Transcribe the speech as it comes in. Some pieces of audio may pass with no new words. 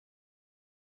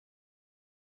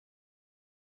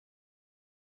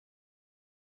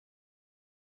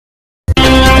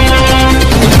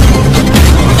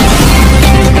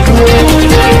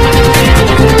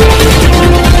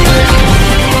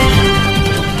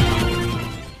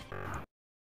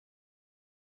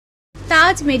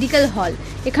তাজ medical hall.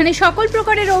 এখানে সকল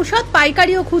প্রকারের ঔষধ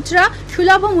পাইকারি ও খুচরা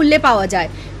সুলভ মূল্যে পাওয়া যায়।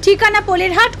 ঠিকানা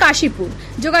পোলেরহাট, কাশীপুর।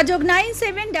 যোগাযোগ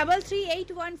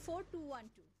 9773814212।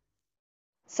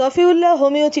 সফিউল্লাহ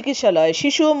হোমিও চিকিৎসালয়,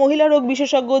 শিশু ও মহিলা রোগ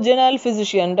বিশেষজ্ঞ general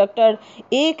physician doctor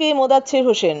AK Modasser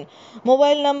Hossain.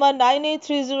 Mobile number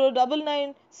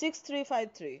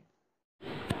 9830996353।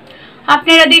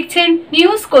 আপনারা দেখছেন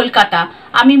নিউজ কলকাতা।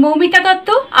 আমি মৌমিতা দত্ত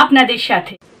আপনাদের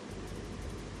সাথে।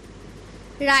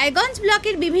 রায়গঞ্জ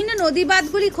ব্লকের বিভিন্ন নদী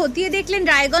বাঁধগুলি খতিয়ে দেখলেন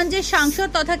রায়গঞ্জের সাংসদ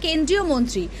তথা কেন্দ্রীয়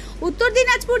মন্ত্রী। উত্তর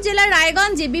দিনাজপুর জেলার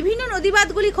রায়গঞ্জে বিভিন্ন নদী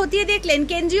বাঁধগুলি খতিয়ে দেখলেন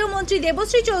কেন্দ্রীয় মন্ত্রী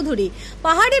দেবশ্রী চৌধুরী।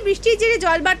 পাহাড়ে বৃষ্টির জেরে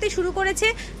জল বাড়তে শুরু করেছে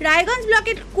রায়গঞ্জ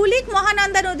ব্লকের কুলিক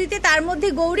মহানন্দা নদীতে। তার মধ্যে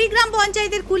গৌরী গ্রাম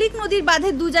পঞ্চায়েতের কুলিক নদীর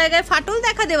বাঁধের 2 জায়গায় ফাটল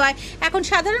দেখা দেওয়ায় এখন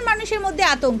সাধারণ মানুষের মধ্যে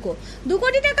আতঙ্ক। 2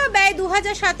 কোটি টাকা ব্যয়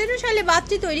 2017 সালে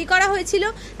বাঁধটি তৈরি করা হয়েছিল।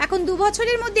 এখন 2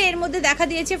 বছরের মধ্যে এর মধ্যে দেখা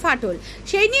দিয়েছে ফাটল।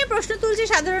 সেই নিয়ে প্রশ্ন তুলছে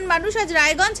সাধারণ মানুষ। আজ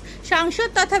রায়গঞ্জ সাংসদ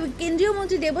তথা কেন্দ্রীয়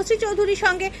মন্ত্রী দেবশ্রী চৌধুরীর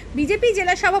সঙ্গে বিজেপি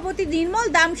জেলা সভাপতি নির্মল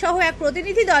দাম সহ এক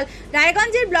প্রতিনিধি দল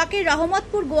রায়গঞ্জের ব্লকের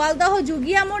রহমতপুর, গোয়ালদহ,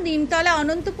 জুগিয়ামোড়, নিমতলা,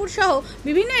 অনন্তপুর সহ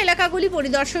বিভিন্ন এলাকাগুলি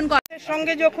পরিদর্শন করে।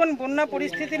 সঙ্গে যখন বন্যা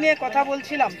পরিস্থিতি নিয়ে কথা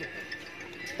বলছিলাম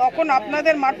তখন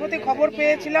আপনাদের মারফতে খবর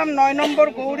পেয়েছিলাম 9 নম্বর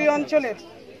গৌরী অঞ্চলের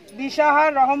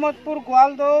বিশাহার, রহমতপুর,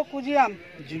 গোয়ালদহ,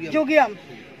 জুগিয়াম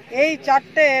এই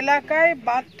 4টে এলাকায়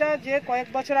বাঁধটা যে কয়েক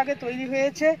বছর আগে তৈরি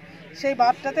হয়েছে সেই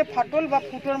বাঁধটাতে ফাটল বা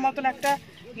ফুটোর মতন একটা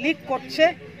লিক করছে।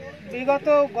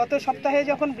 গত সপ্তাহে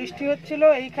যখন বৃষ্টি হচ্ছিল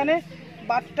এইখানে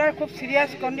বাঁধটার খুব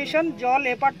সিরিয়াস কন্ডিশন, জল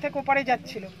এপার থেকে ওপারে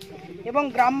যাচ্ছিল এবং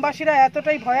গ্রামবাসীরা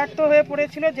এতটাই ভয়ার্থ হয়ে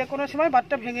পড়েছিল যে কোনো সময়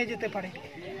বাঁধটা ভেঙে যেতে পারে।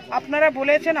 আপনারা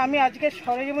বলেছেন, আমি আজকে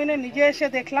সরেজমিনে নিজে এসে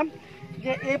দেখলাম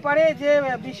যে এপারে যে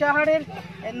বিশাহারের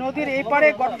নদীর এপারে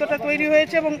গর্তটা তৈরি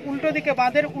হয়েছে এবং উল্টো দিকে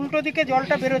বাঁধের উল্টো দিকে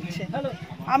জলটা বেরোচ্ছে।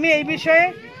 আমি এই বিষয়ে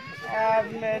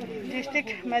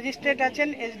ডিস্ট্রিক্ট ম্যাজিস্ট্রেট আছেন,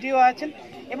 SDO আছেন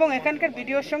এবং এখানকার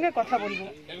বিডিওর সঙ্গে কথা বলবো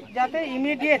যাতে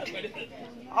ইমিডিয়েট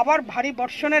আবার ভারী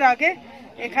বর্ষণের আগে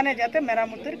এখানে যাতে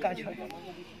মেরামতের কাজ হয়।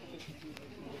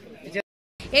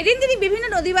 এদিন তিনি বিভিন্ন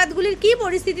নদীবাঁধগুলির কি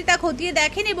পরিস্থিতি তা খতিয়ে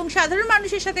দেখেন এবং সাধারণ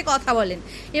মানুষের সাথে কথা বলেন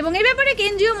এবং এ ব্যাপারে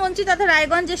কেন্দ্রীয় মন্ত্রী তথা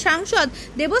রায়গঞ্জের সাংসদ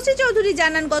দেবশ্রী চৌধুরী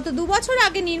জানান, গত 2 বছর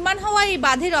আগে নির্মাণ হওয়া এই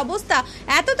বাঁধের অবস্থা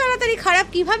এত তাড়াতাড়ি খারাপ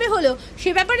কিভাবে হলো সে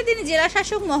ব্যাপারে তিনি জেলা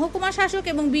শাসক, মহকুমা শাসক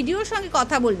এবং বিডিওর সঙ্গে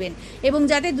কথা বলবেন এবং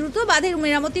যাতে দ্রুত বাঁধের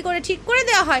মেরামতি করে ঠিক করে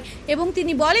দেওয়া হয়। এবং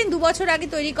তিনি বলেন, 2 বছর আগে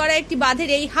তৈরি করা একটি বাঁধের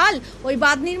এই হাল, ওই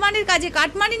বাঁধ নির্মাণের কাজে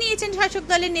কাটমানি নিয়েছেন শাসক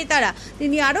দলের নেতারা।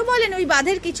 তিনি আরও বলেন, ওই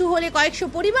বাঁধের কিছু হলে কয়েকশো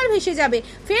পরিবার ভেসে যাবে।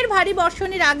 ফের ভারী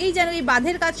বর্ষণের আগেই যেন এই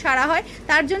বাঁধের কাজ সারা হয়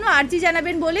তার জন্য আর্জি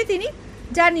জানাবেন বলে তিনি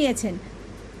জানিয়েছেন।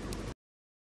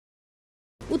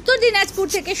 উত্তর দিনাজপুর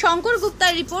থেকে শঙ্কর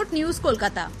গুপ্তার রিপোর্ট, নিউজ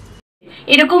কলকাতা।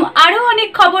 এরকম আরো অনেক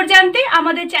খবর জানতে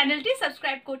আমাদের চ্যানেলটি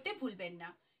সাবস্ক্রাইব করতে ভুলবেন না।